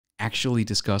actually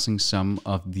discussing some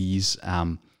of these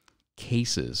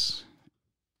cases,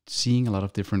 seeing a lot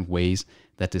of different ways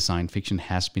that design fiction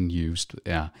has been used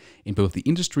in both the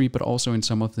industry, but also in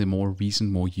some of the more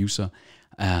recent, more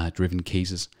user-driven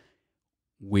cases,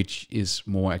 which is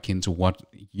more akin to what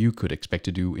you could expect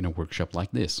to do in a workshop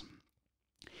like this.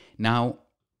 Now,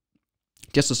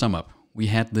 just to sum up, we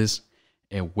had this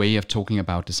way of talking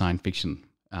about design fiction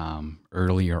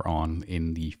earlier on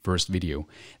in the first video,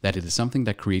 that it is something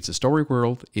that creates a story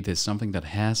world, it is something that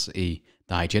has a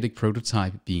diegetic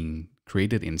prototype being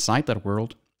created inside that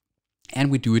world,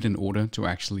 and we do it in order to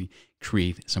actually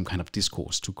create some kind of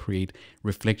discourse, to create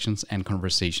reflections and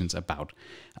conversations about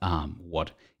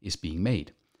what is being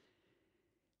made.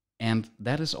 And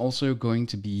that is also going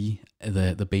to be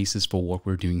the basis for what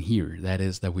we're doing here. That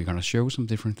is that we're going to show some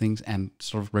different things and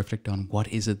sort of reflect on what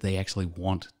is it they actually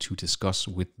want to discuss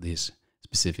with this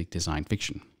specific design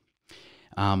fiction.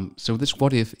 So this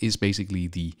what if is basically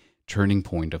the turning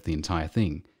point of the entire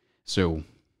thing. So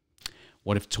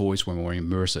what if toys were more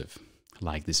immersive?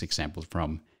 Like this example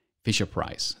from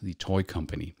Fisher-Price, the toy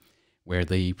company, where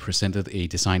they presented a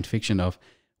design fiction of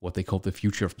what they called the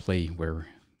future of play, where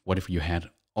what if you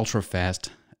had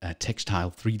ultra-fast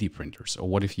textile 3D printers, or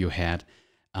what if you had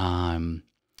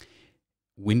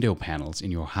window panels in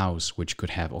your house which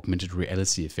could have augmented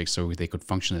reality effects so they could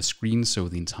function as screens, so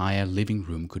the entire living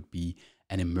room could be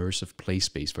an immersive play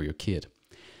space for your kid.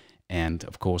 And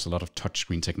of course, a lot of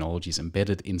touchscreen technology is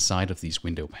embedded inside of these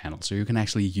window panels, so you can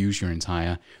actually use your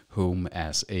entire home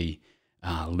as a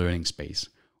learning space.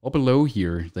 Or below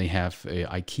here, they have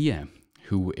IKEA,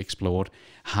 who explored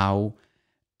how,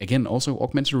 again, also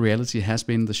augmented reality has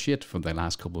been the shit for the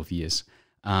last couple of years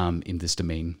in this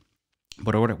domain.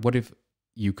 But what if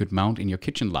you could mount in your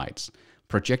kitchen lights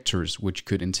projectors which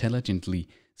could intelligently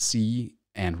see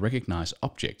and recognize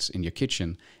objects in your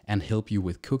kitchen and help you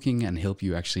with cooking and help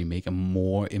you actually make a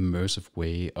more immersive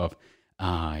way of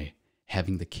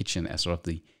having the kitchen as sort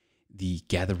of the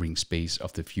gathering space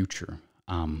of the future.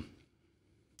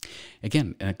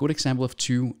 Again, a good example of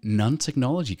two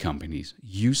non-technology companies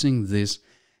using this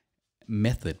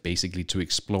method basically to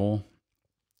explore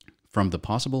from the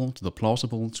possible to the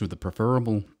plausible to the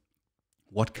preferable.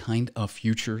 What kind of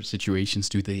future situations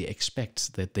do they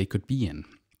expect that they could be in?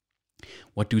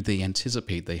 What do they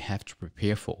anticipate they have to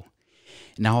prepare for?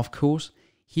 Now, of course,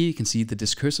 here you can see the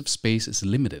discursive space is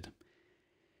limited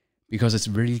because it's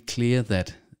really clear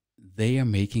that they are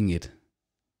making it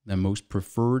the most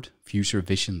preferred future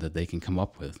vision that they can come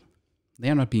up with. They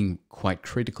are not being quite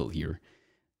critical here.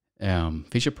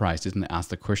 Fisher-Price didn't ask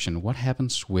the question, what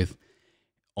happens with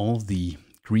all the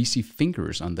greasy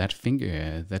fingers on that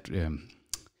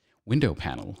window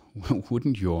panel?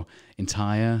 Wouldn't your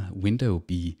entire window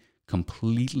be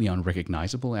completely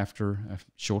unrecognizable after a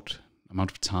short amount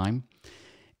of time?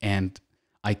 And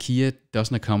IKEA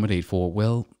doesn't accommodate for,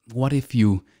 well, what if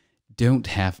you don't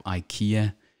have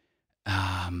IKEA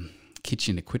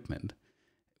kitchen equipment?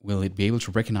 Will it be able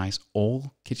to recognize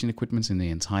all kitchen equipments in the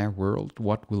entire world?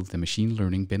 What will the machine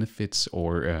learning benefits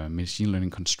or machine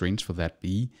learning constraints for that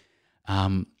be?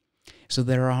 So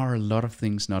there are a lot of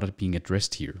things not being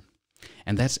addressed here.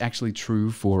 And that's actually true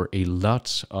for a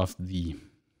lot of the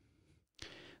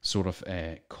sort of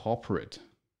corporate,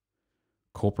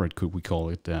 could we call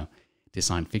it,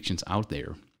 design fictions out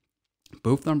there.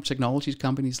 Both from technology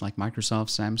companies like Microsoft,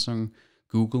 Samsung,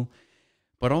 Google,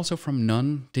 but also from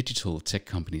non-digital tech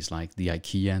companies like the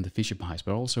IKEA and the Fisher-Price,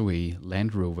 but also a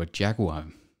Land Rover Jaguar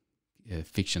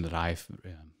fiction that I've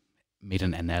made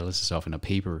an analysis of in a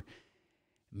paper.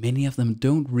 Many of them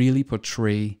don't really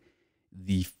portray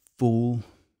the full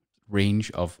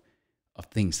range of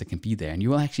things that can be there. And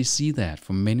you will actually see that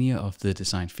for many of the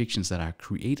design fictions that are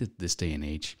created this day and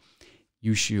age.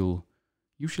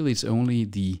 Usually it's only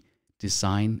the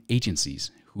design agencies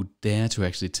who dare to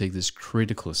actually take this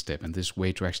critical step and this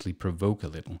way to actually provoke a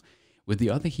little. With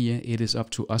the other here, it is up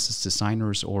to us as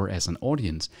designers or as an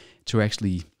audience to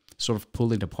actually sort of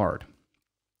pull it apart.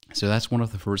 So that's one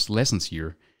of the first lessons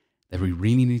here, that we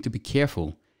really need to be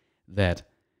careful that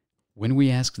when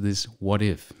we ask this what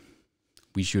if,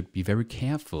 we should be very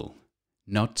careful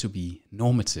not to be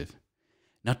normative,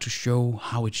 not to show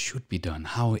how it should be done,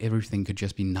 how everything could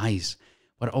just be nice,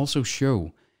 but also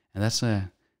show, and that's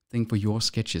a thing for your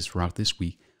sketches throughout this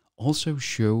week, also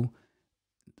show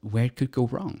where it could go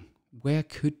wrong. Where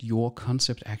could your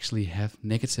concept actually have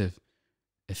negative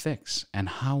effects? And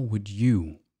how would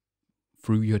you,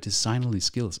 through your designerly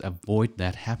skills, avoid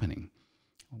that happening?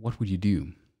 What would you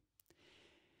do?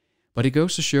 But it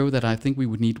goes to show that I think we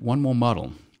would need one more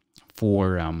model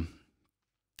for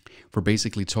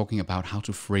basically talking about how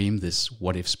to frame this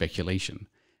what-if speculation.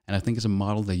 And I think it's a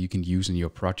model that you can use in your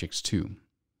projects too.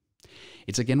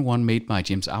 It's again one made by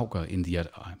James Auger in the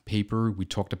paper we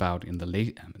talked about in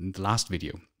the last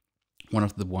video. One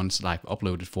of the ones that I've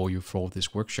uploaded for you for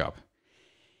this workshop.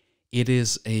 It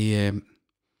is it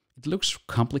looks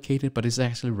complicated, but it's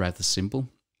actually rather simple.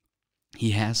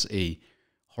 He has a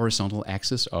horizontal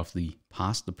axis of the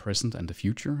past, the present, and the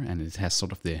future, and it has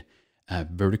sort of the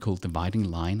vertical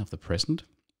dividing line of the present.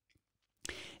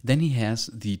 Then he has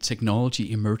the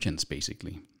technology emergence,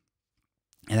 basically.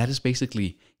 And that is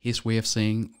basically his way of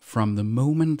saying from the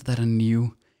moment that a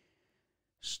new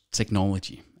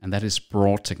technology, and that is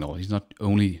broad technology, it's not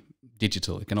only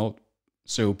digital, it can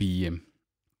also be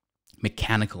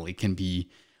mechanical, it can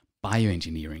be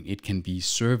bioengineering, it can be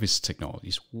service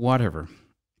technologies, whatever.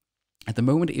 At the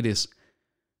moment it is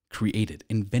created,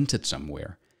 invented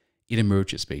somewhere, it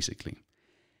emerges basically.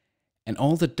 And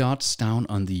all the dots down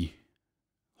on the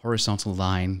horizontal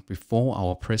line before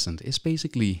our present is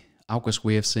basically Auger's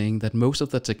way of saying that most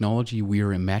of the technology we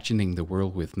are imagining the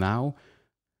world with now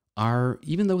are,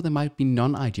 even though they might be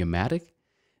non-idiomatic,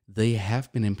 they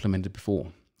have been implemented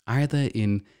before, either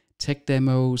in tech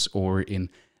demos or in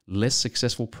less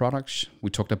successful products. We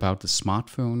talked about the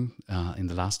smartphone in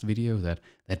the last video, that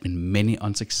there had been many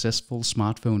unsuccessful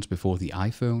smartphones before the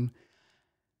iPhone.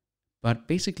 But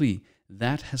basically,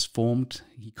 that has formed,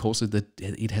 he calls it that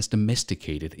it has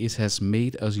domesticated. It has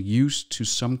made us used to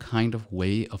some kind of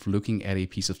way of looking at a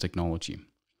piece of technology,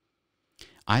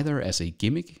 either as a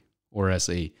gimmick or as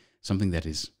something that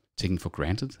is taken for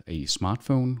granted, a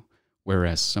smartphone,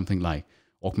 whereas something like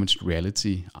augmented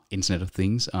reality, Internet of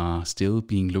Things, are still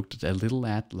being looked at a little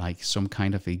at like some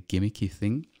kind of a gimmicky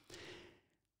thing.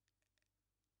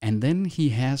 And then he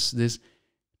has this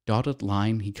dotted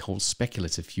line he calls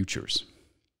speculative futures.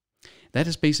 That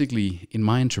is basically, in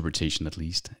my interpretation at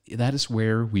least, that is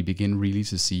where we begin really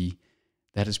to see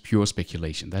that is pure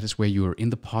speculation. That is where you are in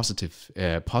the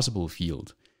possible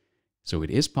field. So it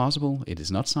is possible, it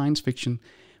is not science fiction,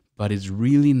 but it's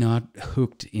really not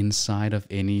hooked inside of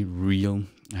any real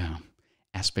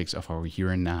aspects of our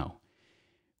here and now.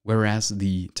 Whereas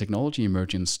the technology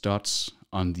emergence dots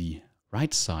on the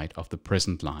right side of the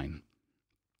present line,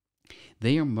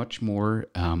 they are much more,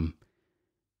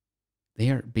 they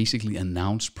are basically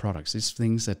announced products. It's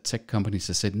things that tech companies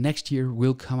have said, next year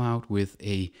we'll come out with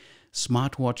a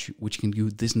smartwatch which can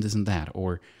do this and this and that.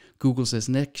 Or Google says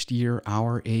next year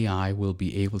our AI will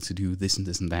be able to do this and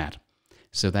this and that.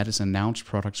 So that is announced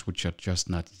products which are just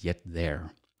not yet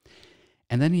there.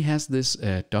 And then he has this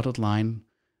dotted line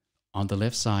on the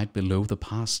left side below the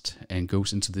past and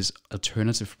goes into this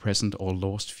alternative present or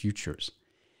lost futures.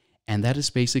 And that is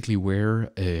basically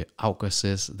where Auger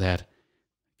says that,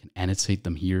 I can annotate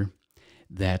them here,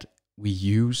 that we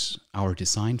use our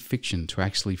design fiction to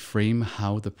actually frame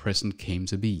how the present came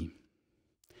to be.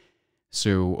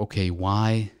 So, okay,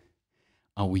 why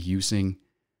are we using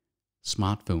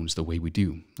smartphones the way we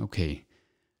do? Okay,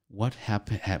 what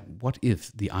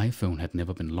if the iPhone had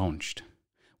never been launched?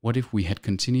 What if we had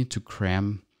continued to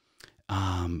cram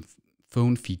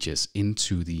phone features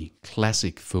into the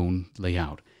classic phone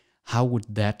layout? How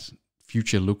would that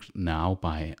future look now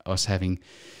by us having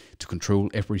to control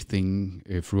everything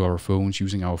through our phones,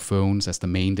 using our phones as the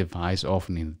main device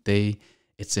often in the day,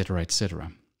 etc.,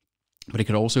 etc. But it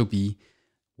could also be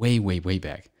way, way, way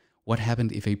back. What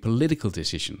happened if a political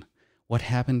decision? What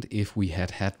happened if we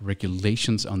had had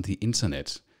regulations on the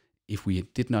internet? If we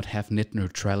did not have net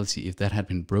neutrality, if that had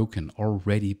been broken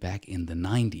already back in the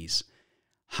 90s?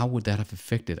 How would that have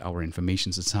affected our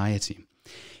information society?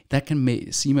 That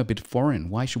can seem a bit foreign.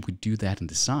 Why should we do that in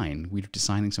design? We're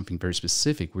designing something very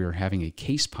specific. We're having a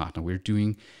case partner. We're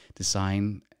doing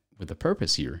design with a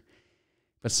purpose here.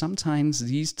 But sometimes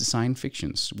these design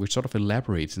fictions, we sort of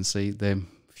elaborate and say the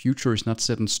future is not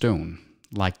set in stone.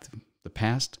 Like the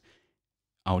past,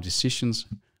 our decisions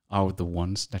are the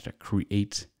ones that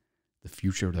create the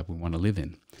future that we want to live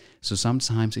in. So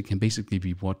sometimes it can basically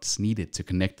be what's needed to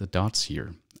connect the dots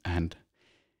here. And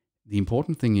the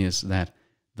important thing is that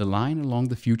the line along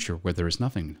the future where there is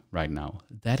nothing right now,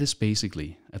 that is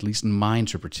basically, at least in my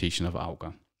interpretation of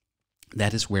Auger,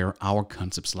 that is where our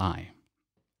concepts lie.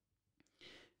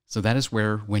 So that is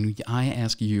where, when I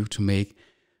ask you to make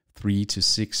 3 to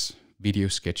 6 video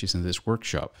sketches in this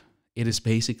workshop, it is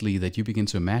basically that you begin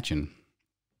to imagine,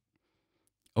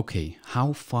 okay,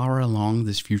 how far along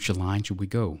this future line should we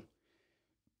go?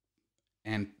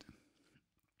 And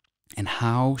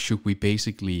how should we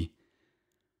basically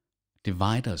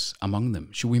divide us among them?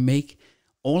 Should we make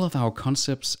all of our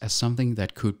concepts as something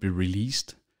that could be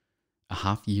released a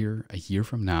half year, a year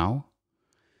from now?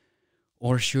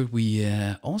 Or should we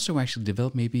also actually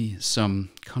develop maybe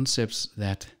some concepts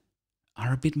that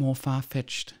are a bit more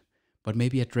far-fetched, but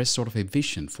maybe address sort of a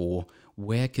vision for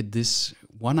where could this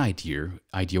one idea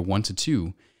 1 to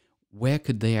 2, where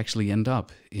could they actually end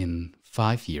up in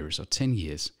 5 years or 10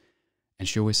 years, and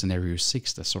show a scenario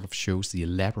 6 that sort of shows the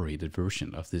elaborated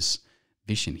version of this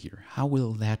vision here. How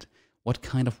will that, what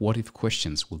kind of what-if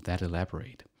questions will that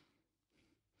elaborate?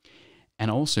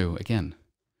 And also, again,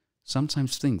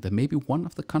 sometimes think that maybe one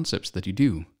of the concepts that you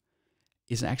do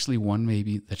is actually one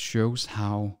maybe that shows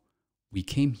how we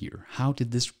came here. How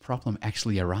did this problem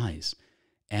actually arise?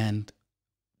 And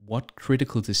what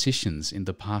critical decisions in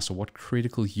the past, or what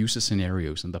critical user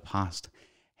scenarios in the past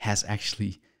has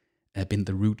actually been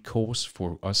the root cause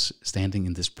for us standing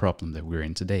in this problem that we're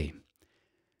in today.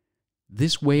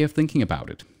 This way of thinking about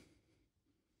it,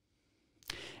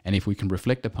 and if we can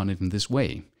reflect upon it in this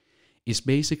way, is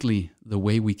basically the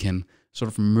way we can sort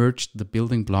of merge the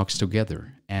building blocks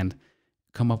together and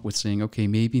come up with saying, okay,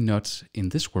 maybe not in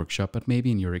this workshop, but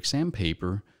maybe in your exam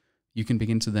paper, you can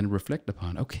begin to then reflect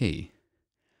upon, okay,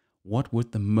 what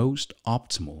would the most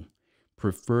optimal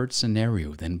preferred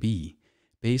scenario then be,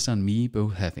 based on me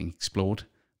both having explored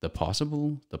the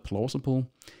possible, the plausible,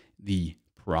 the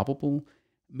probable,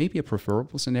 maybe a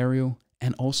preferable scenario,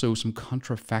 and also some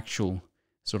contrafactual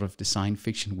sort of design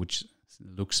fiction which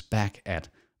looks back at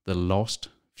the lost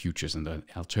futures and the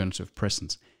alternative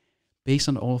presents. Based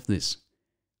on all of this,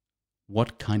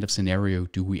 what kind of scenario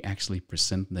do we actually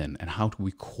present then, and how do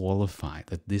we qualify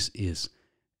that this is,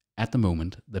 at the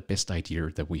moment, the best idea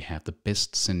that we have, the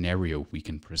best scenario we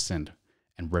can present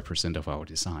and represent of our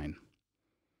design?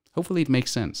 Hopefully it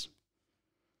makes sense.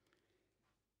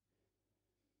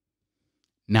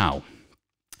 Now,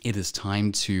 it is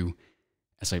time to,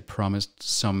 as I promised,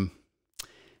 some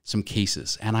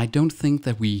cases. And I don't think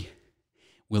that we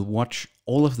will watch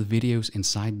all of the videos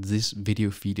inside this video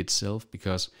feed itself,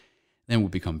 because then it will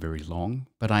become very long.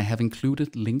 But I have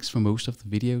included links for most of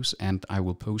the videos, and I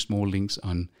will post more links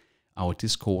on our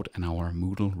Discord and our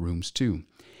Moodle rooms too.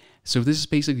 So this is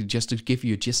basically just to give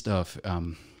you a gist of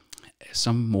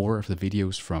some more of the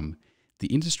videos from the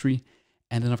industry,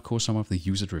 and then of course some of the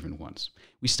user-driven ones.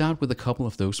 We start with a couple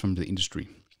of those from the industry.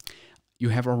 You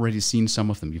have already seen some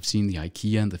of them. You've seen the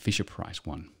IKEA and the Fisher-Price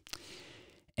one.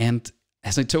 And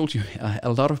as I told you,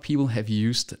 a lot of people have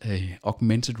used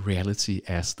augmented reality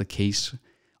as the case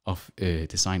of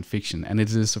design fiction. And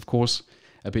it is, of course,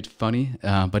 a bit funny,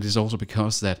 but it's also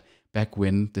because that back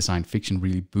when design fiction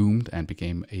really boomed and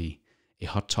became a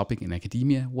hot topic in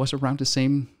academia was around the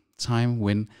same time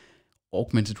when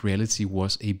augmented reality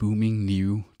was a booming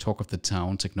new talk of the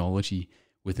town technology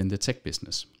within the tech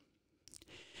business.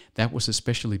 That was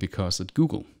especially because that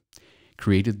Google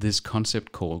created this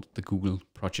concept called the Google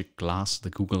Project Glass, the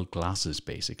Google Glasses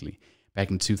basically,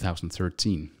 back in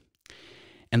 2013.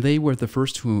 And they were the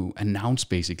first to announce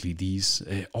basically these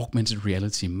augmented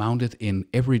reality mounted in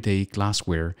everyday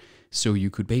glassware. So you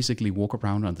could basically walk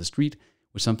around on the street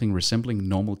with something resembling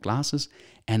normal glasses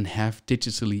and have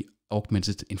digitally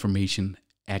augmented information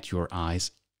at your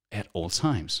eyes at all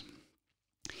times.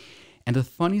 And the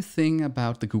funny thing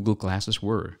about the Google Glasses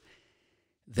were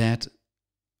that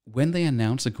when they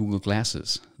announced the Google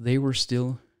Glasses, they were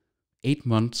still 8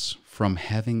 months from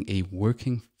having a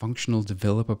working functional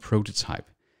developer prototype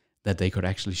that they could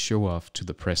actually show off to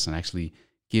the press and actually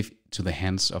give to the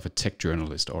hands of a tech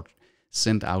journalist or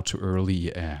send out to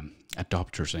early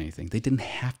adopters or anything. They didn't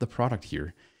have the product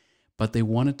here, but they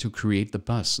wanted to create the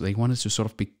buzz. They wanted to sort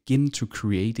of begin to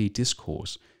create a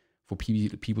discourse for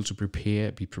people to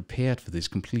be prepared for this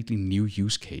completely new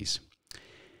use case.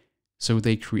 So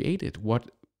they created what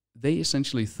they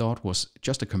essentially thought was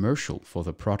just a commercial for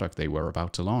the product they were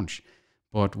about to launch.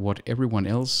 But what everyone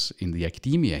else in the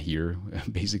academia here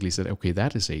basically said, okay,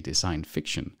 that is a design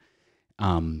fiction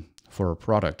for a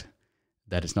product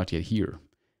that is not yet here.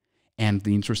 And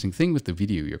the interesting thing with the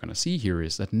video you're going to see here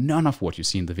is that none of what you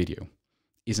see in the video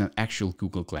is an actual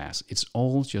Google Glass. It's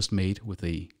all just made with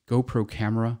a GoPro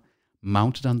camera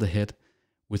mounted on the head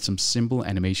with some simple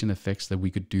animation effects that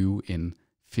we could do in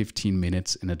 15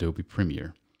 minutes in Adobe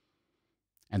Premiere.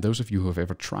 And those of you who have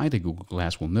ever tried a Google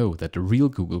Glass will know that the real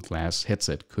Google Glass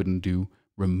headset couldn't do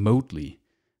remotely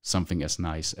something as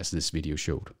nice as this video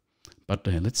showed. But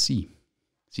let's see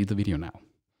the video now.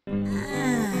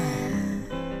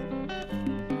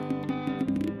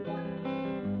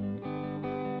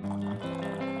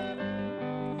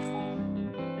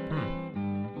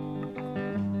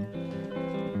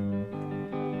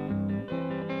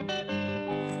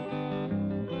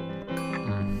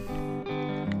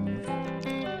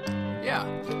 Yeah.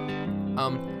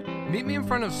 Meet me in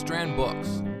front of Strand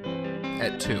Books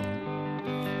at 2.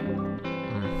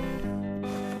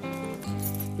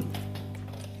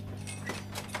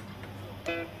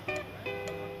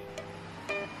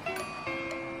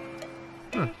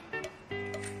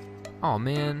 Oh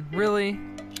man, really?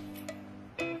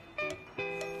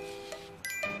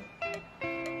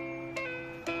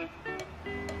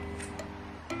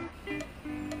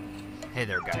 Hey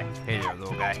there, guy. Hey there,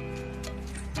 little guy.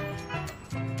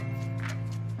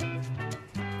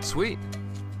 Sweet.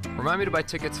 Remind me to buy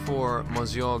tickets for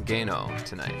Monsieur Gano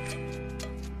tonight.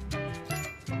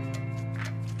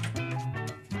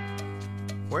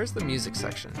 Where's the music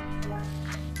section?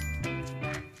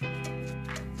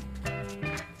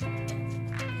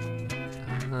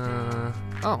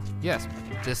 Oh, yes,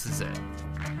 this is it.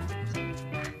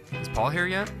 Is Paul here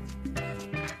yet?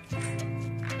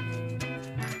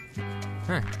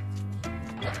 Huh.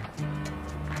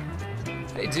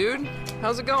 Hey, dude,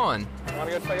 how's it going? Want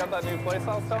to go check out that new place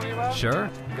I was telling you about? Sure.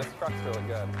 This truck's really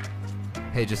good.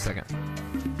 Hey, just a second.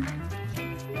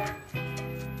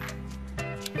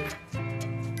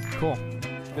 Cool.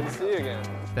 Good to see you again.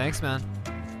 Thanks, man.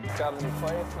 Just got a new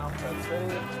place in Aalborg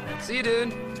City. See you,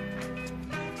 dude.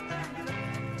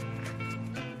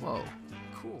 Whoa,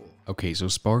 cool. Okay, so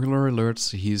spoiler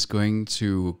alerts, he's going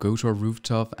to go to a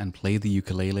rooftop and play the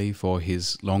ukulele for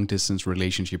his long-distance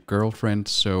relationship girlfriend,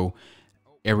 so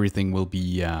everything will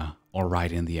be all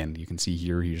right in the end. You can see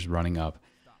here he's running up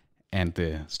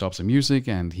and stops the music,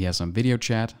 and he has some video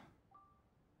chat.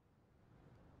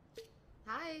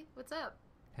 Hi, what's up?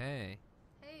 Hey,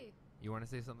 Hey. you want to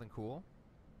say something cool?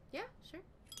 Yeah, sure.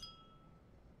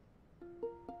 Is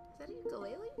that a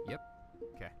ukulele? Yep.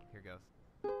 Okay, here goes.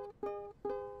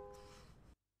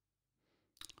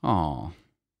 Aww.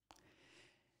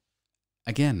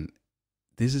 Again,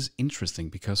 this is interesting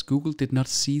because Google did not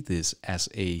see this as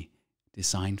a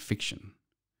design fiction.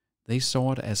 They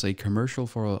saw it as a commercial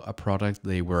for a product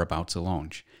they were about to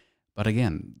launch. But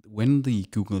again, when the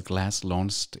Google Glass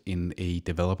launched in a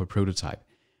developer prototype,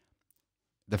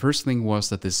 the first thing was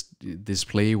that this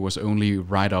display was only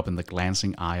right up in the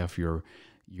glancing eye of your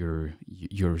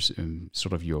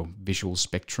sort of your visual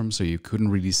spectrum, so you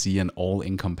couldn't really see an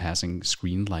all-encompassing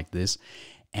screen like this,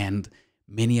 and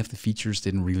many of the features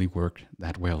didn't really work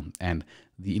that well, and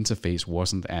the interface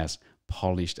wasn't as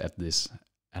polished at this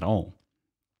at all.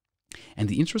 And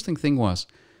the interesting thing was,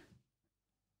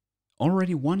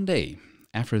 already one day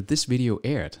after this video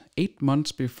aired, 8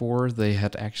 months before they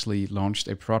had actually launched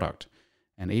a product,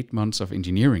 and 8 months of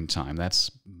engineering time,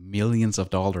 that's millions of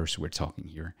dollars we're talking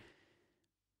here.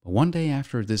 But one day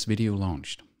after this video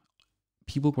launched,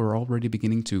 people were already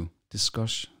beginning to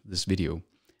discuss this video.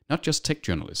 Not just tech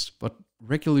journalists, but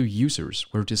regular users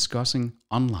were discussing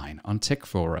online, on tech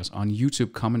forums, on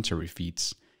YouTube commentary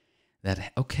feeds,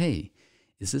 that, okay,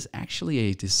 is this actually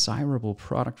a desirable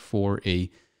product for a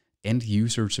end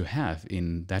user to have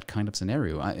in that kind of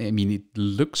scenario? I mean, it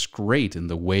looks great in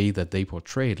the way that they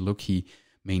portray it. Look, he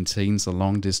maintains a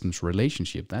long-distance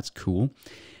relationship. That's cool.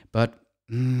 But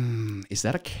is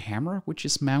that a camera which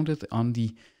is mounted on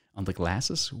the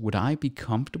glasses? Would I be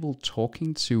comfortable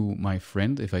talking to my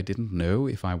friend if I didn't know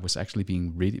if I was actually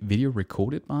being video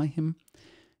recorded by him?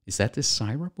 Is that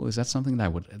desirable? Is that something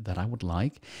that I would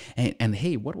like? And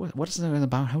hey, what is that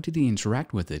about? How did he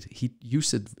interact with it? He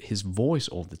used his voice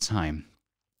all the time.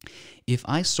 If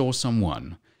I saw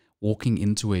someone walking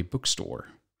into a bookstore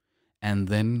and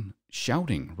then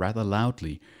shouting rather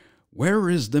loudly, "Where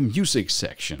is the music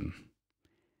section?"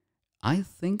 I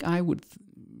think I would,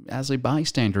 as a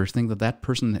bystander, think that that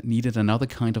person needed another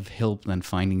kind of help than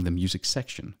finding the music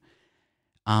section.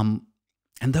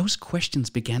 And those questions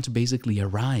began to basically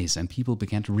arise, and people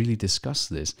began to really discuss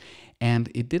this. And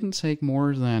it didn't take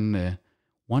more than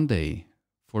one day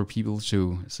for people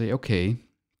to say, okay,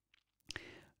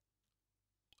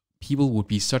 people would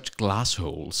be such glass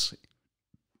holes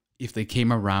if they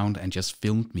came around and just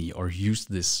filmed me or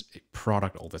used this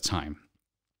product all the time.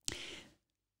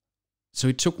 So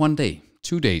it took 1 day,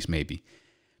 2 days maybe,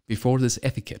 before this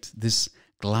etiquette, this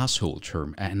glasshole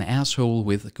term, an asshole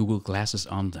with Google glasses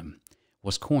on them,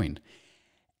 was coined.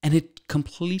 And it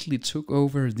completely took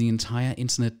over the entire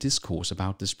internet discourse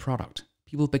about this product.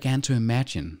 People began to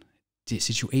imagine the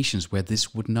situations where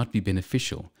this would not be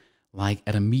beneficial, like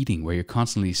at a meeting where you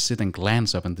constantly sit and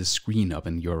glance up on this screen up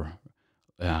in your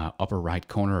upper right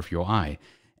corner of your eye.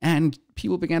 And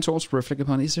people began to also reflect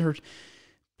upon, is there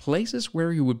places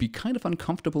where you would be kind of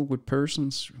uncomfortable with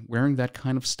persons wearing that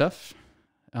kind of stuff?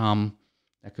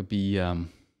 That could be,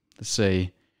 let's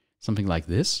say, something like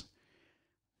this.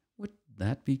 Would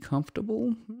that be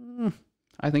comfortable?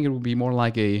 I think it would be more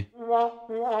like a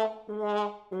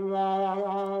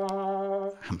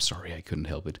I'm sorry, I couldn't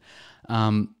help it.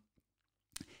 Now,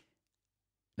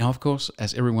 of course,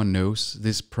 as everyone knows,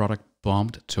 this product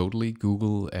bombed totally.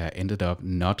 Google ended up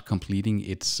not completing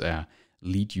its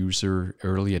lead user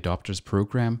early adopters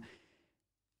program,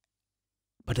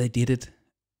 but they did it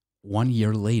 1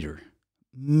 year later.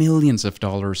 Millions of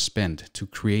dollars spent to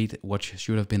create what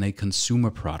should have been a consumer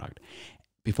product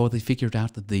before they figured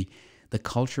out that the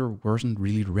culture wasn't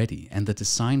really ready, and the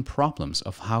design problems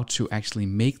of how to actually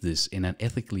make this in an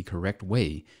ethically correct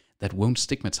way that won't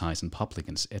stigmatize in public,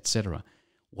 etc.,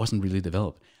 wasn't really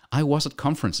developed. I was at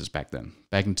conferences back then,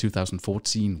 back in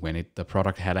 2014, when the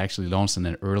product had actually launched in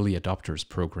an early adopters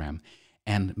program,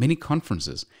 and many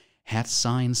conferences had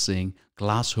signs saying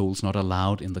glass holes not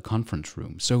allowed in the conference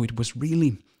room. So it was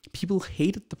really, people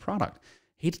hated the product,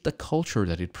 hated the culture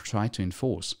that it tried to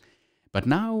enforce. But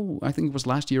now, I think it was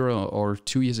last year or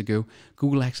 2 years ago,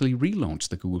 Google actually relaunched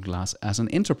the Google Glass as an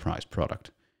enterprise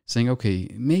product, saying, okay,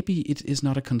 maybe it is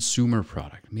not a consumer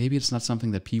product. Maybe it's not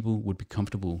something that people would be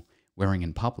comfortable wearing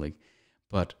in public,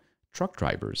 but truck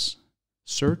drivers,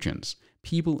 surgeons,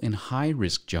 people in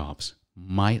high-risk jobs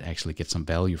might actually get some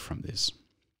value from this.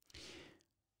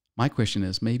 My question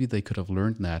is, maybe they could have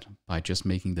learned that by just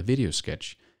making the video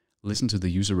sketch, listen to the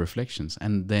user reflections,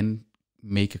 and then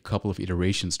make a couple of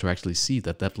iterations to actually see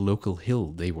that that local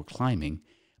hill they were climbing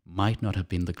might not have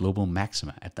been the global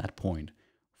maxima at that point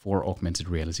for augmented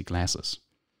reality glasses.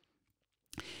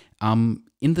 In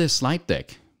the slide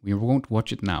deck, we won't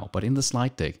watch it now, but in the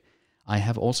slide deck, I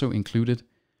have also included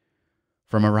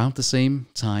from around the same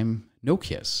time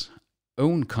Nokia's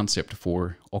own concept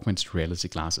for augmented reality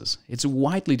glasses. It's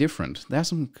widely different. There are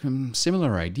some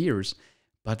similar ideas,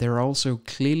 but there are also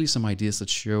clearly some ideas that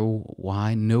show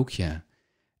why Nokia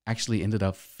actually ended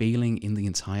up failing in the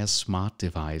entire smart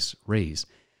device race,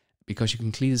 because you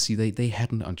can clearly see they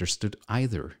hadn't understood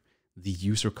either the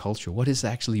user culture. What is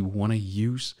actually want to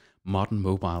use modern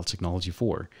mobile technology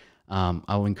for?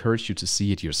 I'll encourage you to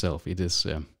see it yourself. It is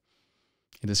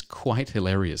quite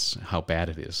hilarious how bad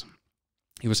it is.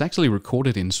 It was actually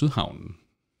recorded in Sydhavnen.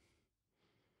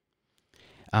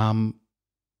 But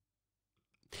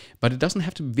it doesn't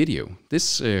have to be video.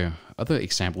 This other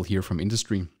example here from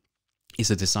industry is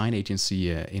a design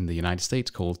agency in the United States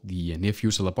called the Near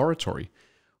Future Laboratory,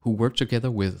 who worked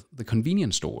together with the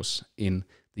convenience stores in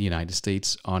the United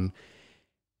States on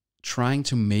trying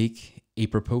to make a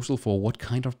proposal for what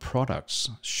kind of products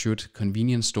should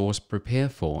convenience stores prepare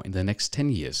for in the next 10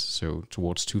 years, so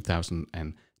towards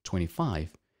 2025,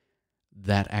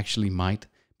 that actually might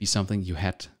be something you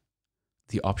had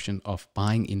the option of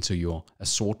buying into your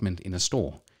assortment in a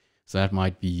store. So that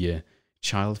might be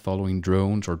child-following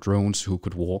drones, or drones who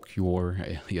could walk your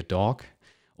dog,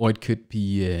 or it could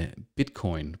be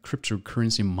Bitcoin,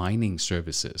 cryptocurrency mining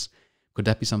services. Could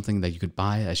that be something that you could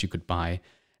buy, as you could buy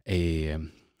a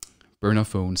burner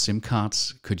phone SIM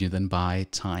cards? Could you then buy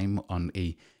time on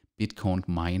a Bitcoin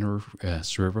miner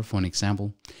server, for an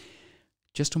example?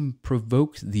 Just to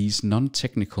provoke these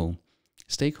non-technical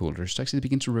stakeholders to actually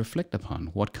begin to reflect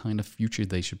upon what kind of future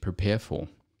they should prepare for.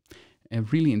 A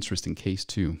really interesting case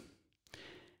too.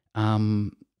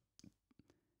 And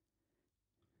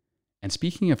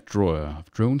speaking of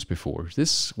drones before,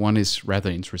 this one is rather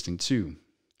interesting too.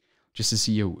 Just to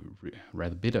see a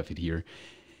rather bit of it here.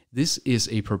 This is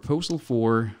a proposal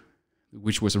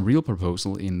which was a real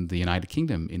proposal in the United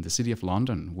Kingdom, in the city of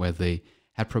London, where they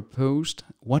had proposed,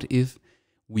 what if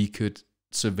we could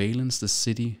surveillance the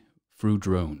city through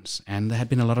drones? And there had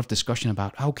been a lot of discussion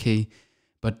about, okay,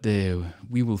 but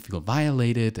we will feel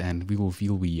violated and we will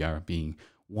feel we are being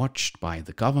watched by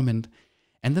the government.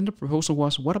 And then the proposal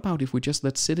was, what about if we just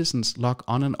let citizens log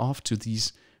on and off to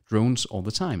these drones all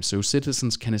the time? So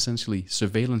citizens can essentially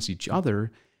surveillance each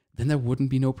other, then there wouldn't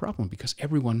be no problem because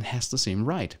everyone has the same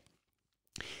right.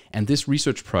 And this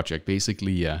research project,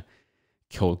 basically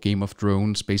called Game of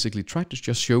Drones, basically tried to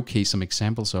just showcase some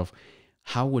examples of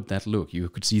how would that look. You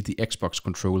could see the Xbox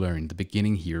controller in the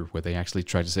beginning here, where they actually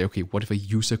tried to say, okay, what if a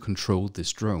user controlled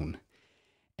this drone?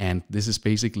 And this is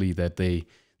basically that the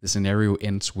scenario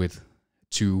ends with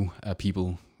two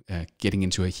people getting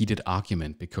into a heated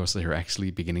argument because they're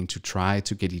actually beginning to try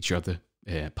to get each other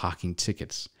parking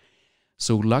tickets.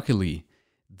 So luckily,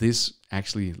 this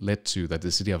actually led to that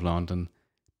the City of London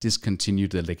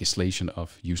discontinued the legislation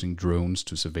of using drones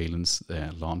to surveillance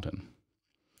London.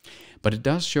 But it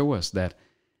does show us that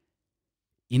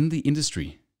in the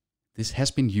industry, this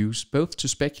has been used both to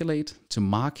speculate, to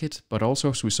market, but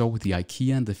also, as we saw with the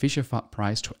IKEA and the Fisher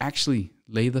Price, to actually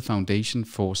lay the foundation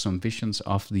for some visions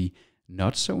of the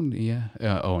not so near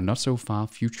or not so far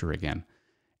future again.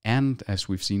 and as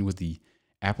we've seen with the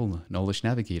Apple Knowledge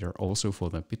Navigator, also for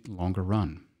the bit longer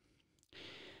run.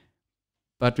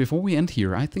 But before we end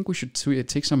here, I think we should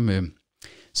take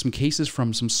some cases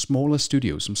from some smaller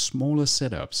studios, some smaller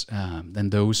setups than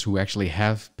those who actually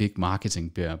have big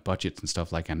marketing budgets and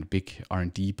stuff like, and big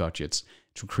R&D budgets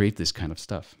to create this kind of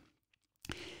stuff.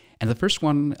 And the first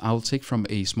one I'll take from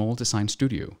a small design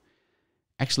studio.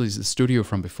 Actually, it's the studio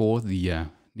from before the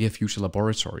Near Future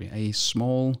Laboratory, a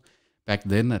small, back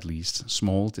then at least,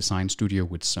 small design studio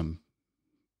with some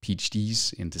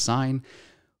PhDs in design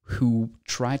who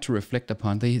tried to reflect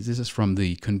upon, this is from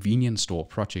the convenience store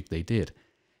project they did,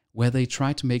 where they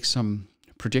tried to make some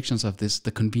predictions of this,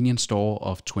 the convenience store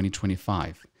of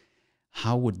 2025.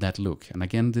 How would that look? And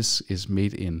again, this is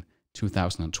made in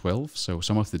 2012, so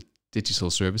some of the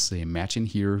digital services they imagine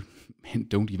here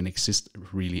don't even exist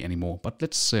really anymore. But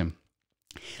let's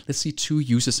see two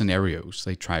user scenarios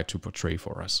they try to portray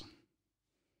for us.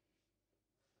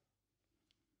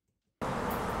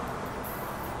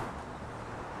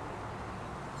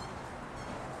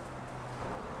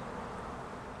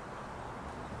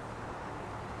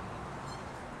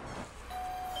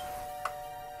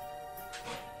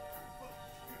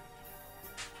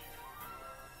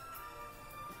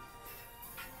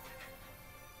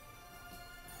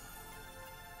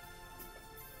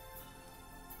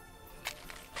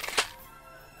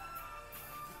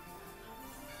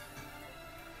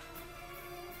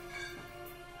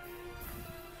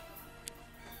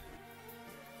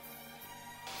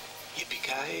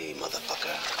 Yippee-ki-yay,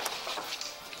 motherfucker.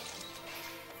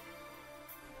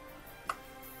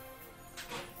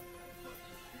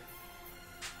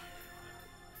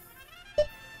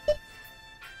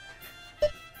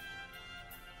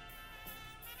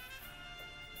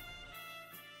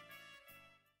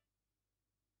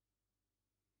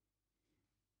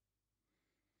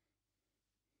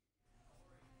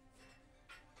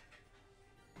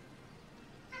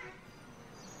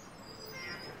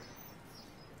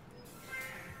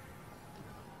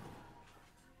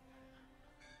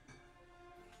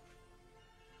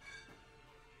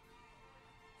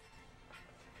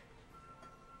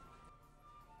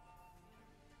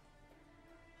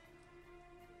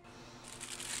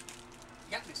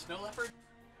 You got any snow leopard?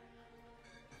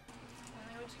 Tell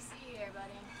me what you see here,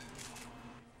 buddy.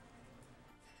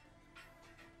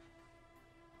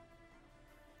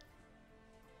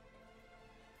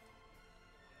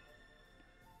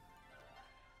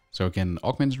 So again,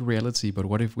 augmented reality, but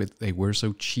what if they were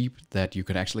so cheap that you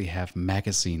could actually have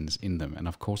magazines in them? And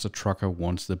of course the trucker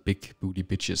wants the Big Booty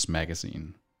Bitches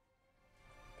magazine.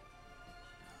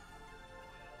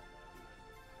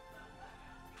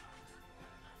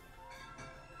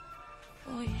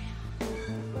 Oh yeah.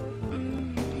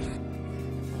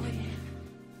 Oh yeah.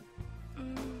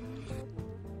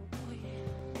 Oh yeah.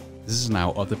 This is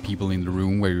now other people in the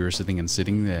room where you're sitting and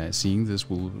seeing this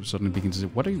will suddenly begin to say,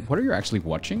 what are you actually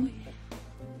watching?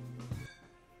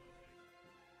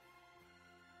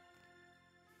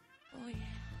 Oh yeah.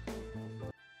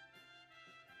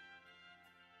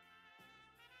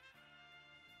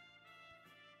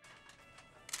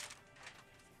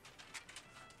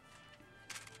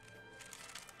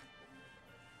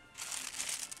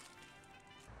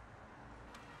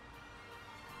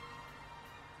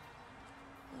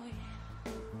 Oh yeah.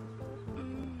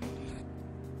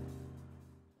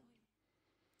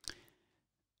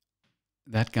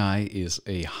 That guy is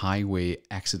a highway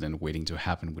accident waiting to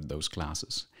happen with those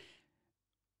glasses.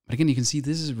 But again, you can see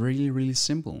this is really, really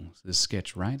simple, this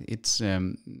sketch, right? It's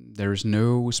there is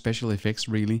no special effects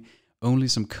really, only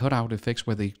some cutout effects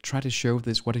where they try to show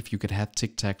this. What if you could have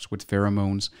Tic Tacs with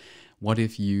pheromones? What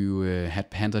if you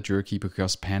had panda jerky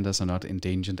because pandas are not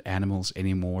endangered animals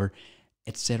anymore?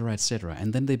 Etc., etc.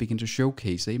 And then they begin to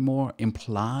showcase, they more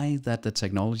imply that the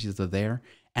technologies are there,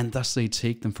 and thus they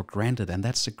take them for granted. And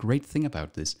that's the great thing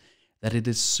about this, that it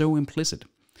is so implicit.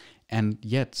 And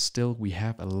yet still we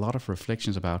have a lot of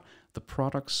reflections about the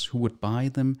products, who would buy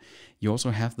them. You also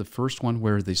have the first one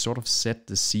where they sort of set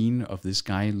the scene of this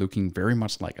guy looking very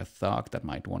much like a thug that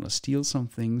might want to steal some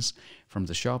things from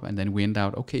the shop. And then we end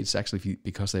out, okay, it's actually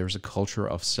because there's a culture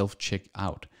of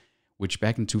self-checkout, which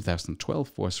back in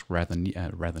 2012 was rather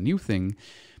new thing.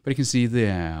 But you can see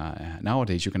there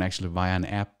nowadays you can actually via an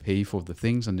app pay for the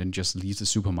things and then just leave the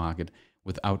supermarket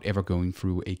without ever going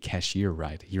through a cashier,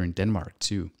 right? Here in Denmark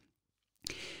too.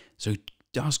 So it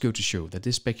does go to show that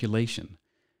this speculation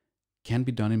can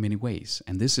be done in many ways,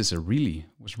 and this is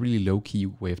was really low-key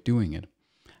way of doing it.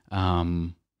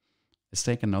 Let's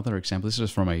take another example. This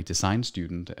is from a design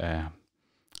student a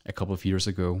couple of years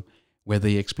ago, where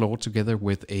they explored together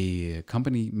with a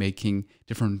company making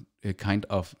different kind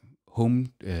of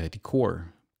home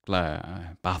decor,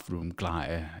 bathroom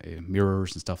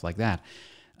mirrors and stuff like that.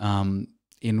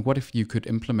 In what if you could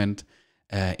implement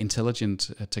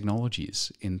intelligent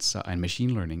technologies and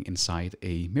machine learning inside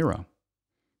a mirror?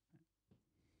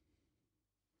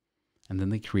 And then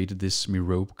they created this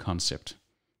mirobe concept,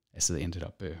 as they ended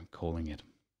up calling it.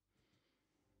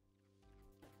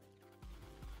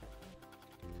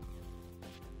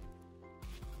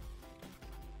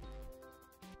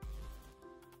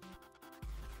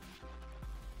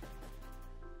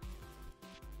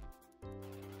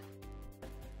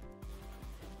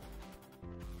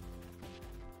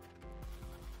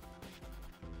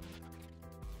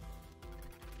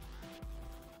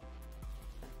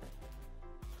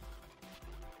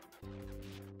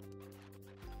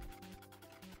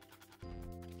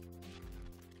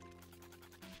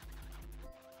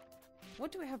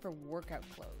 What do I have for workout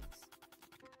clothes?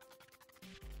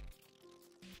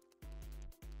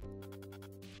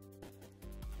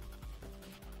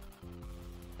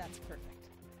 That's perfect.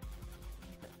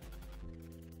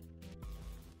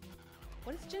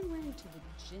 What is Jen wearing to the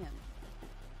gym?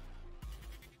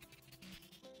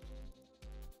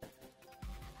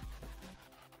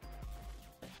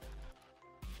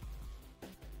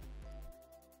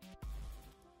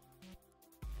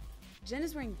 Jen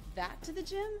is wearing that to the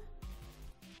gym?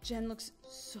 Jen looks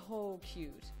so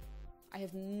cute. I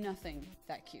have nothing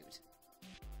that cute.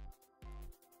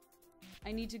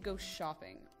 I need to go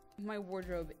shopping. My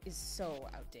wardrobe is so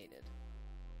outdated.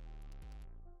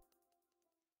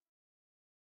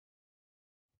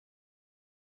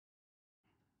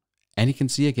 And you can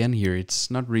see again here,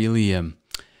 it's not really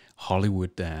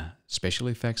Hollywood special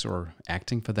effects or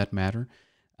acting for that matter.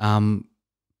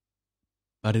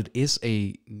 But it is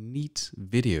a neat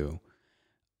video.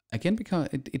 Again, because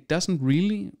it doesn't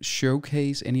really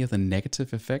showcase any of the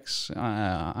negative effects.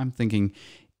 I'm thinking,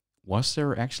 was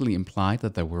there actually implied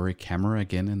that there were a camera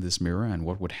again in this mirror, and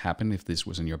what would happen if this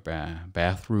was in your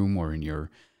bathroom or in your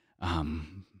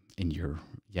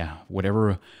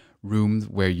whatever room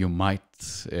where you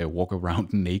might walk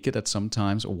around naked at some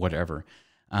times or whatever.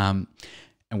 And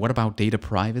what about data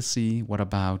privacy? What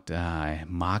about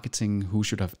marketing? Who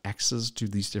should have access to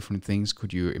these different things?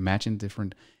 Could you imagine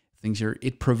different things here?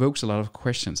 It provokes a lot of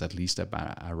questions, at least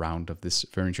around of this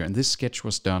furniture. And this sketch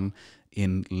was done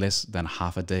in less than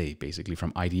half a day, basically,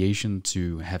 from ideation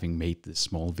to having made this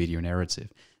small video narrative.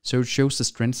 So it shows the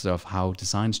strengths of how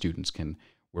design students can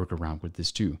work around with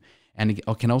this too. And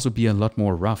it can also be a lot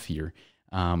more rough here.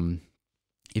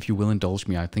 If you will indulge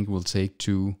me, I think we'll take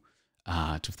 2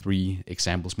 to 3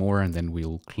 examples more, and then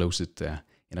we'll close it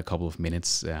in a couple of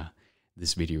minutes,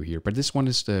 this video here. But this one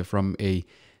is from a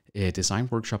design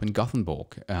workshop in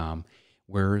Gothenburg,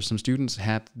 where some students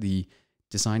had the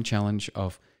design challenge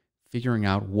of figuring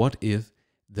out what if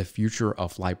the future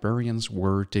of librarians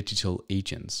were digital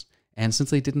agents. And since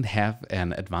they didn't have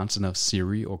an advanced enough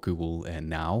Siri or Google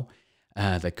Now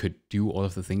that could do all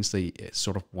of the things they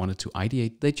sort of wanted to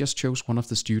ideate, they just chose one of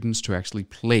the students to actually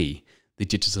play the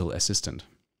digital assistant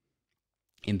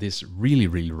in this really,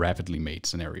 really rapidly made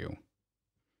scenario.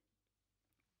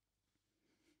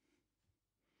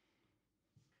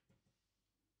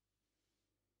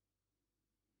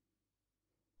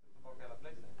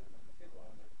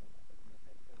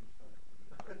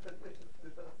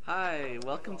 Hi,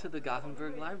 welcome to the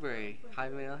Gothenburg Library. How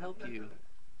may I help you?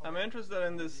 I'm interested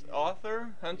in this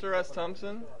author, Hunter S.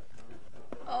 Thompson.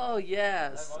 Oh,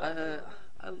 yes. I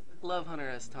love Hunter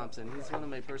S. Thompson. He's one of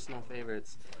my personal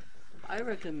favorites. I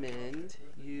recommend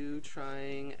you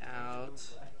trying out,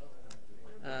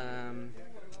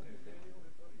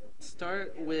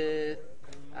 start with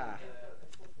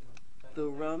The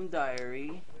Rum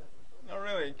Diary. Oh,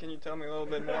 really? Can you tell me a little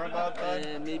bit more about that?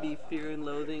 And maybe Fear and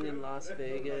Loathing in Las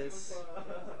Vegas.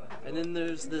 And then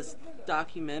there's this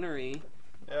documentary,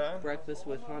 Yeah? Breakfast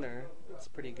with Hunter. It's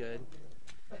pretty good.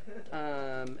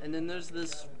 And then there's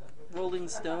this Rolling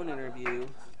Stone interview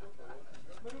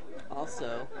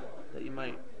also that you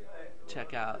might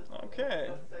check out. Okay.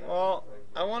 Well,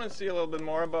 I want to see a little bit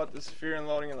more about this Fear and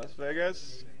Loathing in Las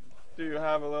Vegas. Do you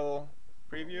have a little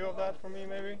preview of that for me,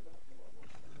 maybe?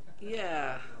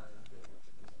 Yeah.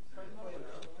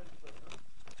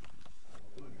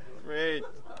 Great.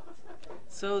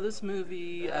 So this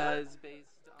movie is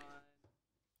based on...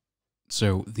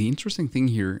 So the interesting thing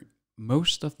here,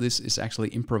 most of this is actually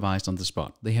improvised on the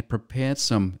spot. They had prepared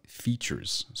some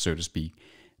features, so to speak,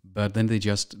 but then they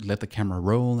just let the camera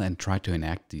roll and try to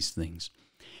enact these things.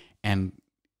 And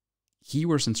he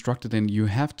was instructed in, you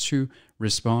have to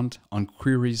respond on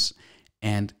queries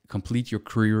and complete your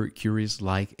queries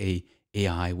like a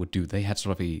AI would do. They had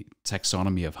sort of a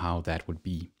taxonomy of how that would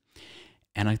be.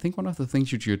 And I think one of the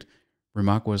things you should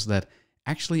remark was that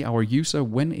actually our user,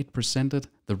 when it presented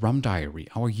the rum diary,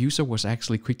 our user was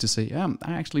actually quick to say,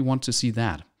 I actually want to see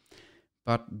that.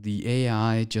 But the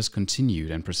AI just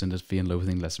continued and presented Fear and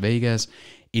Loathing in Las Vegas.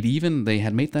 They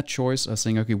had made that choice of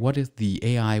saying, okay, what if the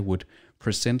AI would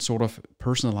present sort of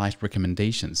personalized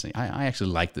recommendations? I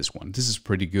actually like this one. This is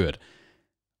pretty good.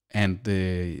 And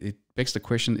it begs the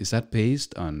question, is that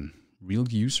based on real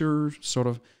user sort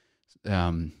of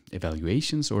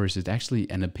evaluations, or is it actually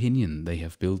an opinion they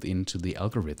have built into the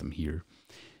algorithm here?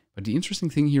 But the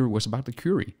interesting thing here was about the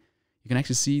query. You can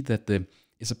actually see that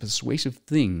it's a persuasive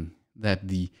thing that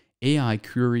the AI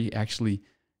query actually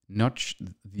nudged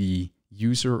the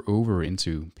user over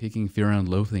into picking Fear and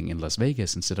Loathing in Las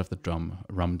Vegas instead of the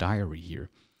rum diary here.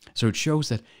 So it shows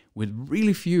that with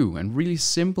really few and really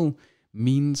simple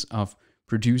means of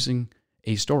producing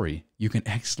a story, you can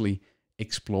actually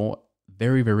explore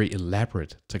very, very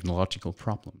elaborate technological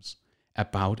problems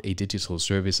about a digital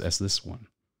service as this one.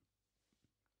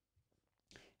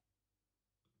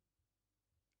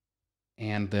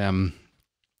 And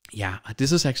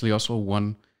this is actually also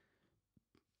one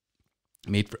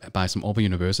made by some Aalborg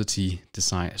University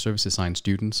service design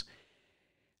students.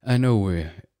 I know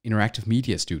interactive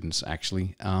media students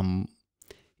actually,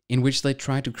 in which they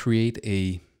try to create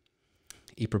a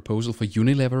proposal for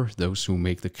Unilever, those who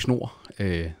make the Knorr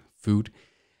food,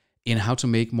 in how to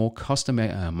make more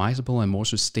customizable and more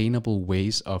sustainable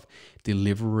ways of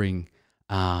delivering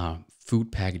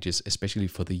food packages, especially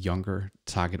for the younger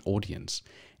target audience.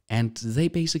 And they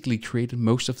basically created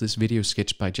most of this video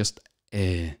sketch by just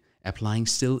applying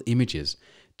still images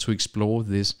to explore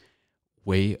this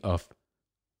way of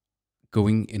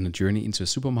going in a journey into a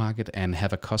supermarket and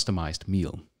have a customized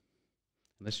meal.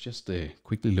 Let's just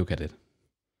quickly look at it.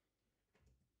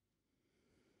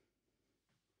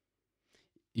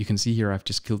 You can see here I've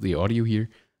just killed the audio here.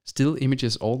 Still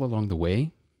images all along the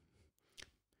way.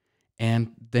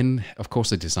 And then, of course,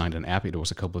 they designed an app. It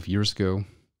was a couple of years ago.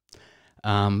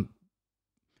 And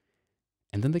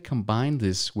then they combined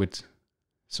this with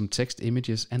some text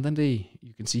images. And then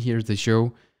you can see here, they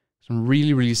show some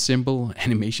really, really simple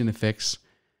animation effects.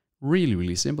 Really,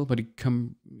 really simple, but it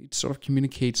sort of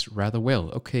communicates rather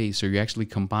well. Okay, so you actually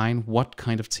combine what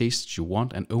kind of tastes you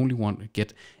want and only want to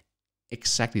get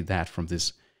exactly that from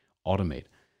this automate.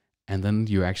 And then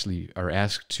you actually are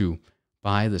asked to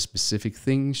buy the specific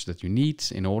things that you need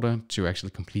in order to actually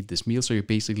complete this meal. So you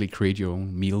basically create your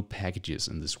own meal packages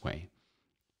in this way.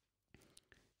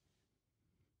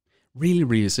 Really,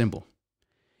 really simple.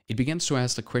 It begins to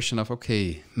ask the question of,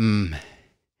 okay,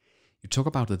 you talk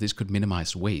about that this could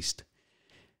minimize waste.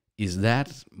 Is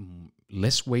that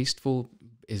less wasteful?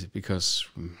 Is it because,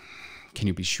 can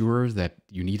you be sure that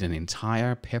you need an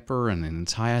entire pepper and an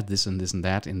entire this and this and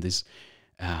that in this?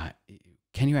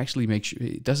 Can you actually make sure,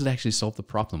 does it actually solve the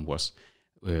problem, was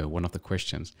one of the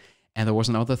questions. And there was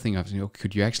another thing of,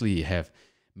 could you actually have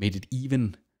made it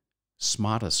even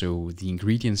smarter, so the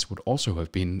ingredients would also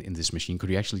have been in this machine? Could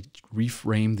you actually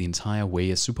reframe the entire way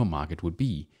a supermarket would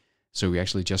be? So we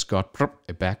actually just got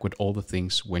back with all the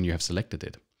things when you have selected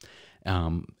it.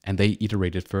 And they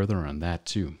iterated further on that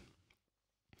too.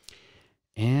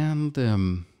 And,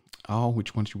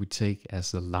 which one should we take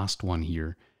as the last one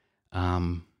here?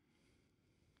 Let's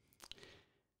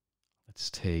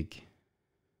take...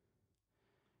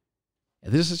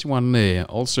 This is one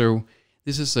also...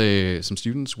 This is some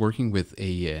students working with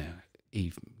a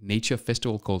nature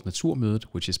festival called Naturmødet,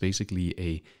 which is basically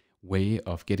a way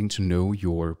of getting to know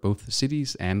your both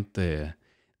cities and the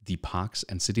parks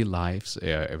and city lives,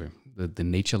 the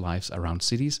nature lives around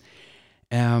cities,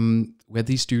 where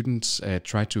these students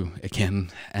try to, again,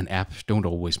 an app, don't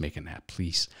always make an app,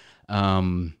 please.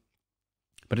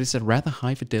 But it's a rather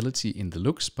high fidelity in the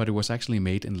looks, but it was actually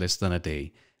made in less than a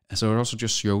day. So it also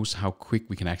just shows how quick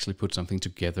we can actually put something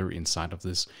together inside of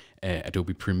this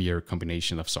Adobe Premiere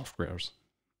combination of softwares.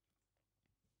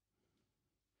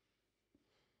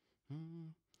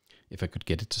 If I could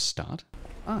get it to start.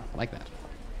 Like that.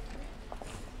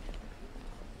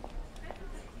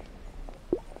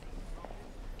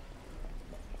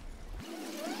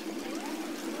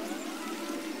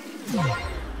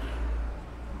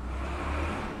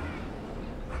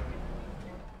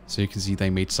 So you can see they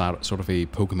made sort of a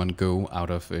Pokemon Go out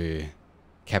of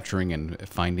capturing and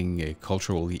finding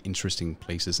culturally interesting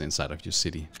places inside of your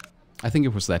city. I think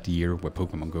it was that year where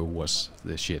Pokemon Go was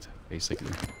the shit,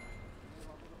 basically.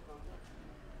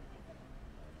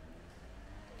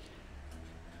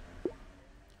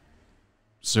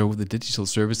 So the digital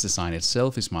service design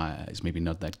itself is maybe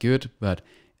not that good, but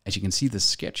as you can see, the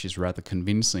sketch is rather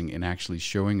convincing in actually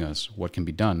showing us what can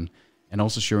be done. and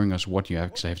also showing us what you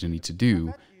actually have to need to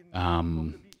do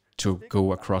to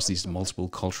go across these multiple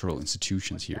cultural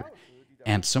institutions here.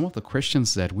 And some of the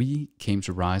questions that we came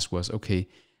to rise was, okay,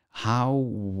 how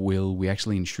will we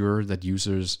actually ensure that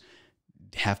users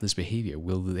have this behavior?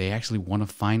 Will they actually want to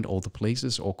find all the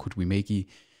places, or could we maybe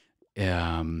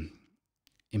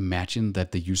imagine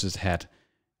that the users had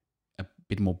a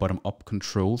bit more bottom-up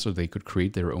control so they could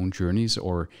create their own journeys,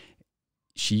 or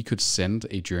she could send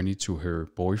a journey to her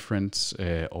boyfriend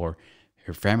or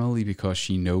her family because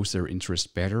she knows their interests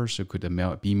better, so could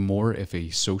there be more of a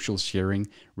social sharing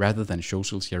rather than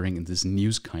social sharing in this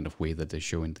news kind of way that they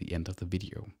show in the end of the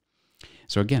video.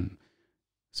 So again,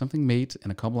 something made in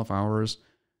a couple of hours,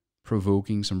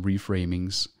 provoking some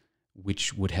reframings,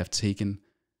 which would have taken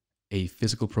a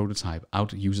physical prototype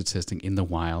out user testing in the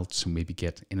wild to maybe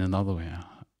get in another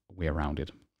way around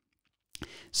it.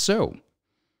 So,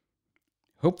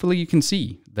 hopefully you can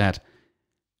see that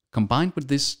combined with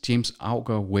this James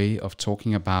Auger way of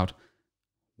talking about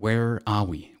where are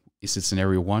we? Is it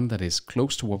scenario 1 that is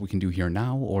close to what we can do here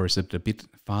now, or is it a bit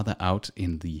farther out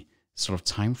in the sort of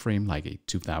time frame, like a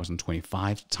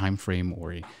 2025 time frame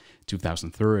or a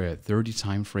 2030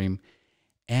 time frame?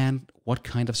 And what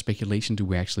kind of speculation do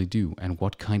we actually do? And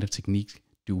what kind of technique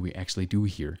do we actually do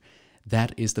here?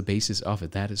 That is the basis of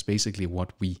it. That is basically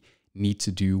what we need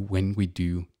to do when we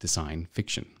do design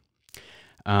fiction.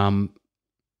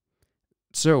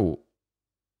 So,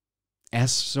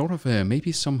 as sort of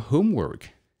maybe some homework,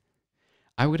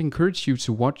 I would encourage you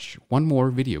to watch one more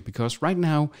video, because right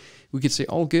now we could say,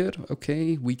 all good,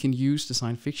 okay, we can use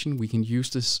design fiction, we can use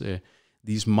this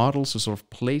these models to sort of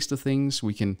place the things,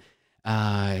 we can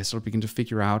sort of begin to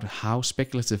figure out how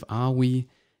speculative are we,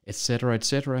 etc.,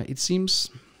 etc. It seems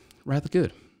rather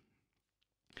good.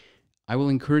 I will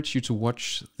encourage you to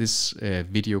watch this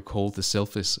video called The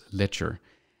Selfish Ledger.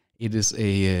 It is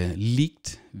a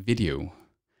leaked video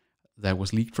that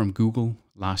was leaked from Google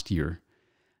last year,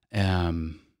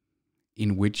 in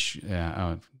which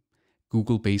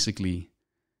Google basically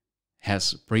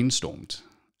has brainstormed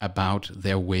about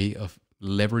their way of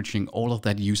leveraging all of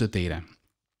that user data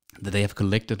that they have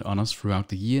collected on us throughout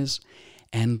the years,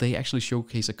 and they actually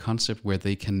showcase a concept where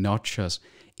they can nudge us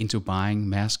into buying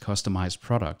mass customized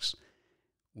products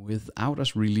without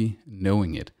us really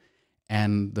knowing it.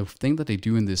 And the thing that they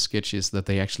do in this sketch is that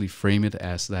they actually frame it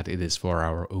as that it is for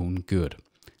our own good.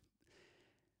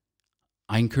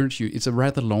 I encourage you, it's a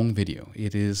rather long video.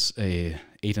 It is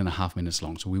 8.5 minutes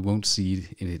long, so we won't see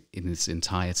it in its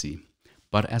entirety.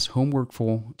 But as homework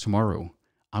for tomorrow,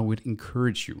 I would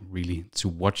encourage you really to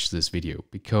watch this video,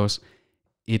 because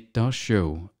it does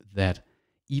show that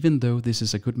even though this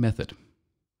is a good method,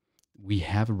 we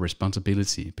have a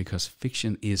responsibility, because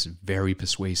fiction is very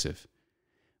persuasive.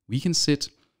 We can sit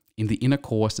in the inner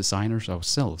core as designers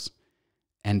ourselves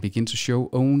and begin to show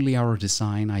only our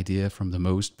design idea from the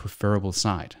most preferable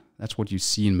side. That's what you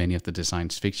see in many of the design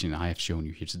fiction I have shown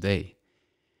you here today.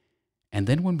 And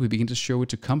then when we begin to show it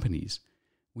to companies,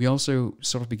 we also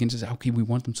sort of begin to say, okay, we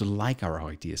want them to like our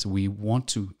ideas. We want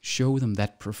to show them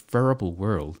that preferable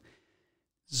world.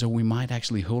 So we might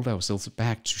actually hold ourselves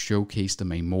back to showcase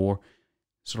them a more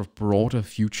sort of broader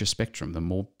future spectrum, the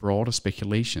more broader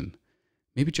speculation.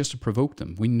 Maybe just to provoke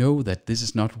them. We know that this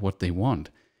is not what they want,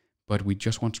 but we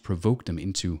just want to provoke them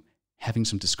into having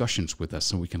some discussions with us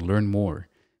so we can learn more.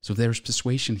 So there's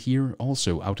persuasion here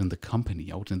also out in the company,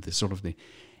 out in the sort of the,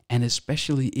 and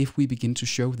especially if we begin to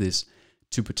show this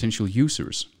to potential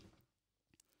users.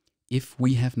 If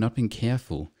we have not been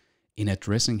careful in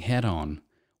addressing head-on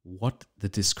what the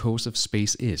discursive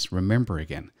space is, remember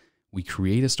again, we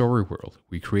create a story world,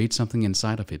 we create something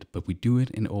inside of it, but we do it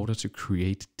in order to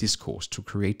create discourse, to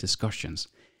create discussions.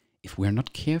 If we're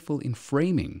not careful in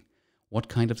framing what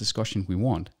kind of discussion we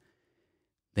want,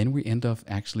 then we end up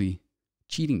actually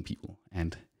cheating people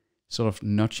and sort of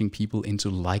nudging people into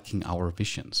liking our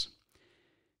visions.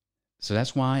 So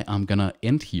that's why I'm gonna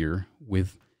end here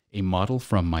with a model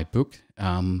from my book,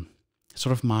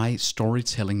 sort of my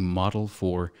storytelling model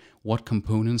for what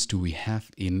components do we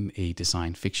have in a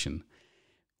design fiction.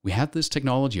 We have this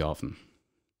technology often,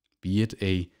 be it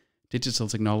a digital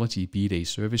technology, be it a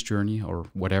service journey or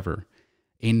whatever,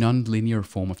 a non-linear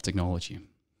form of technology.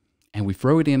 And we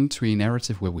throw it into a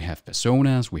narrative where we have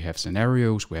personas, we have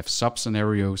scenarios, we have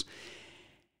sub-scenarios.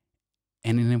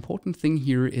 And an important thing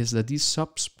here is that these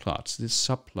subplots, this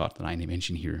subplot that I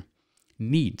mentioned here,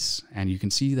 needs, and you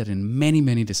can see that in many,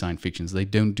 many design fictions, they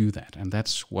don't do that. And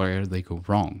that's where they go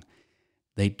wrong.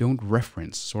 They don't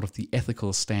reference sort of the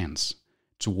ethical stance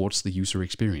towards the user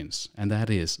experience. And that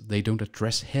is, they don't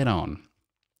address head-on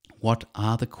what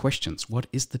are the questions, what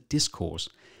is the discourse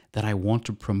that I want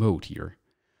to promote here?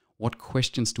 What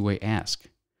questions do I ask?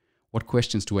 What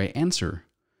questions do I answer?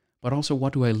 But also,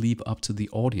 what do I leave up to the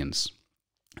audience,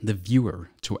 the viewer,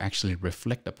 to actually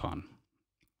reflect upon?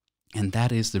 And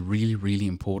that is the really, really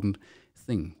important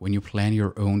thing when you plan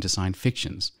your own design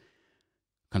fictions.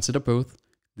 Consider both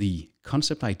the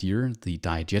concept idea, the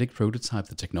diegetic prototype,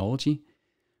 the technology.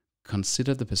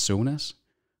 Consider the personas.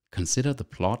 Consider the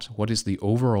plot. What is the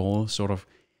overall sort of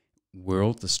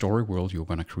world, the story world you're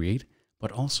going to create?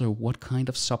 But also, what kind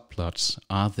of subplots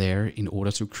are there in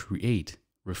order to create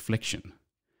reflection?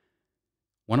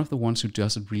 One of the ones who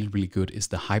does it really, really good is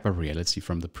the hyper reality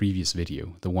from the previous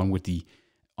video, the one with the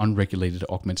unregulated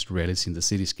augmented reality in the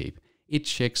cityscape. It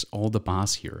checks all the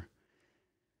bars here.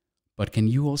 But can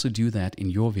you also do that in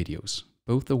your videos?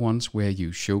 Both the ones where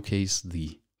you showcase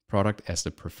the product as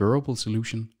the preferable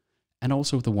solution, and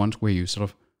also the ones where you sort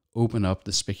of open up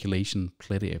the speculation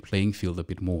playing field a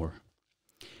bit more.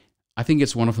 I think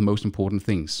it's one of the most important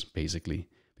things, basically,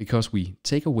 because we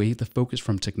take away the focus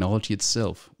from technology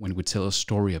itself when we tell a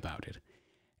story about it.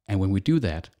 And when we do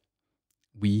that,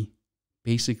 we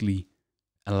basically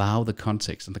allow the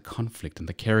context and the conflict and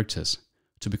the characters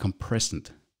to become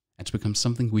present and to become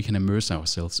something we can immerse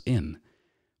ourselves in.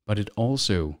 But it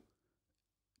also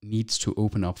needs to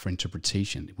open up for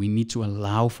interpretation. We need to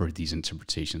allow for these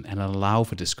interpretations and allow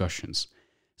for discussions,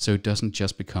 so it doesn't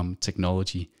just become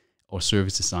technology or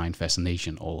service design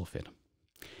fascination, all of it.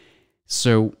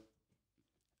 So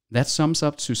that sums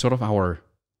up to sort of our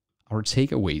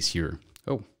takeaways here.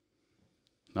 Oh,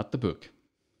 not the book.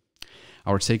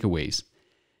 Our takeaways.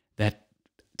 That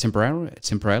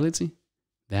temporality,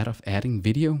 that of adding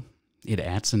video, it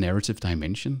adds a narrative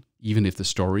dimension. Even if the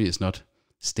story is not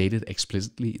stated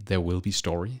explicitly, there will be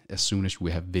story as soon as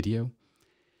we have video.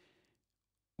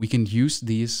 We can use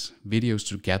these videos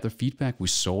to gather feedback. We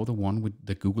saw the one with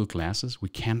the Google Glasses. We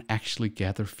can actually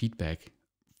gather feedback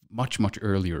much, much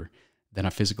earlier than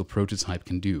a physical prototype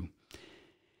can do.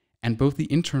 And both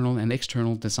the internal and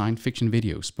external design fiction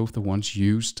videos, both the ones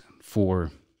used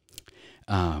for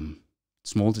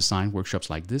small design workshops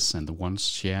like this and the ones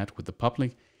shared with the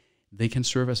public, they can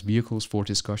serve as vehicles for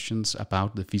discussions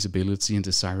about the feasibility and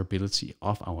desirability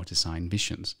of our design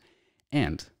visions.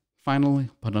 And finally,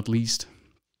 but not least,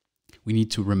 we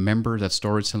need to remember that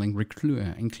storytelling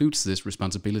includes this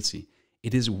responsibility.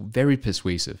 It is very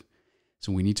persuasive,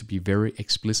 so we need to be very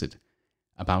explicit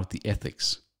about the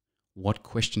ethics. What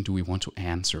question do we want to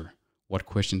answer? What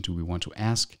question do we want to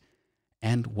ask?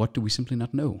 And what do we simply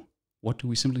not know? What do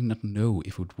we simply not know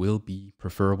if it will be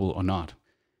preferable or not?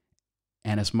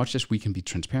 And as much as we can be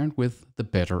transparent with, the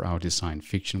better our design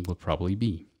fiction will probably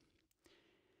be.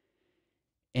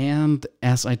 And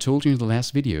as I told you in the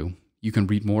last video, you can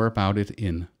read more about it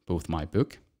in both my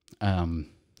book,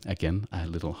 again, a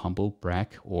little humble brag,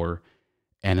 or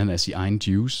ananas i egen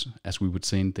juice, as we would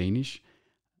say in Danish.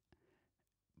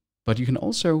 But you can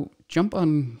also jump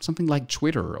on something like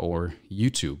Twitter or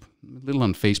YouTube, a little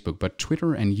on Facebook, but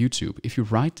Twitter and YouTube. If you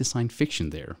write design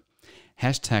fiction there,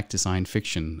 hashtag design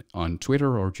fiction on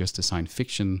Twitter or just design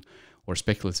fiction or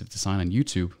speculative design on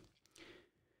YouTube,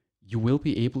 you will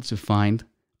be able to find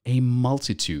a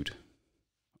multitude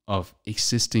of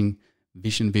existing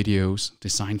vision videos,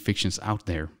 design fictions out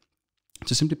there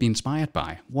to simply be inspired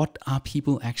by. What are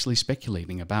people actually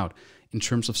speculating about in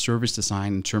terms of service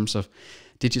design, in terms of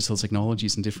digital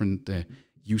technologies and different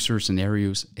user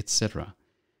scenarios, etc.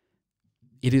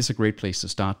 It is a great place to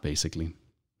start, basically.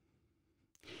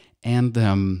 And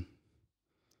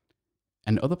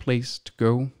another place to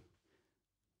go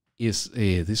is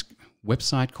this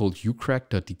website called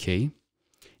ucrack.dk.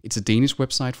 It's a Danish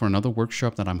website for another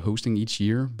workshop that I'm hosting each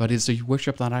year, but it's a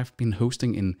workshop that I've been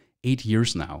hosting in 8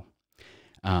 years now.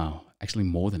 Actually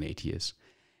more than 8 years.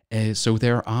 So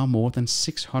there are more than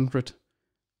 600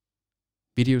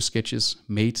 video sketches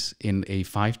made in a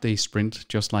 5-day sprint,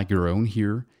 just like your own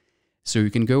here. So you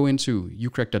can go into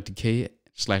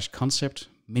ucrack.dk/concept.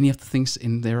 Many of the things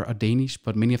in there are Danish,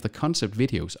 but many of the concept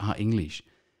videos are English.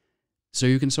 So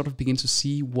you can sort of begin to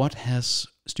see what has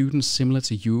students similar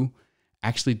to you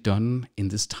actually done in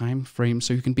this time frame.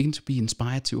 So you can begin to be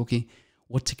inspired to, okay,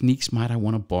 what techniques might I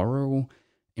want to borrow,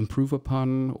 improve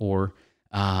upon, or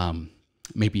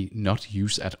maybe not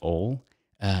use at all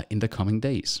in the coming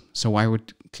days. So I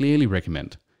would clearly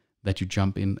recommend that you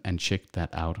jump in and check that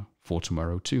out for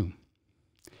tomorrow too.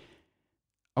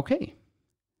 Okay,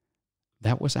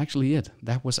 that was actually it.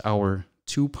 That was our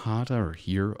two-parter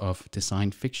here of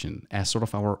design fiction as sort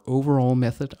of our overall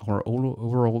method, our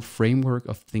overall framework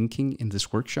of thinking in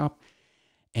this workshop.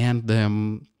 And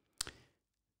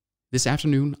this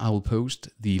afternoon, I will post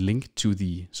the link to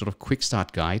the sort of quick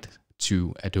start guide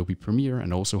to Adobe Premiere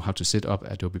and also how to set up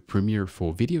Adobe Premiere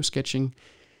for video sketching.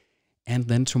 And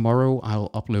then tomorrow I'll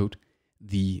upload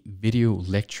the video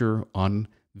lecture on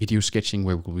video sketching,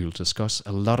 where we will discuss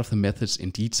a lot of the methods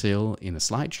in detail in a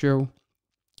slideshow.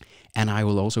 And I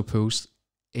will also post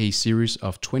a series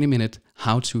of 20-minute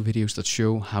how-to videos that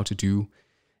show how to do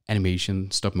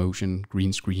animation, stop motion,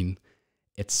 green screen,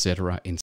 etc. in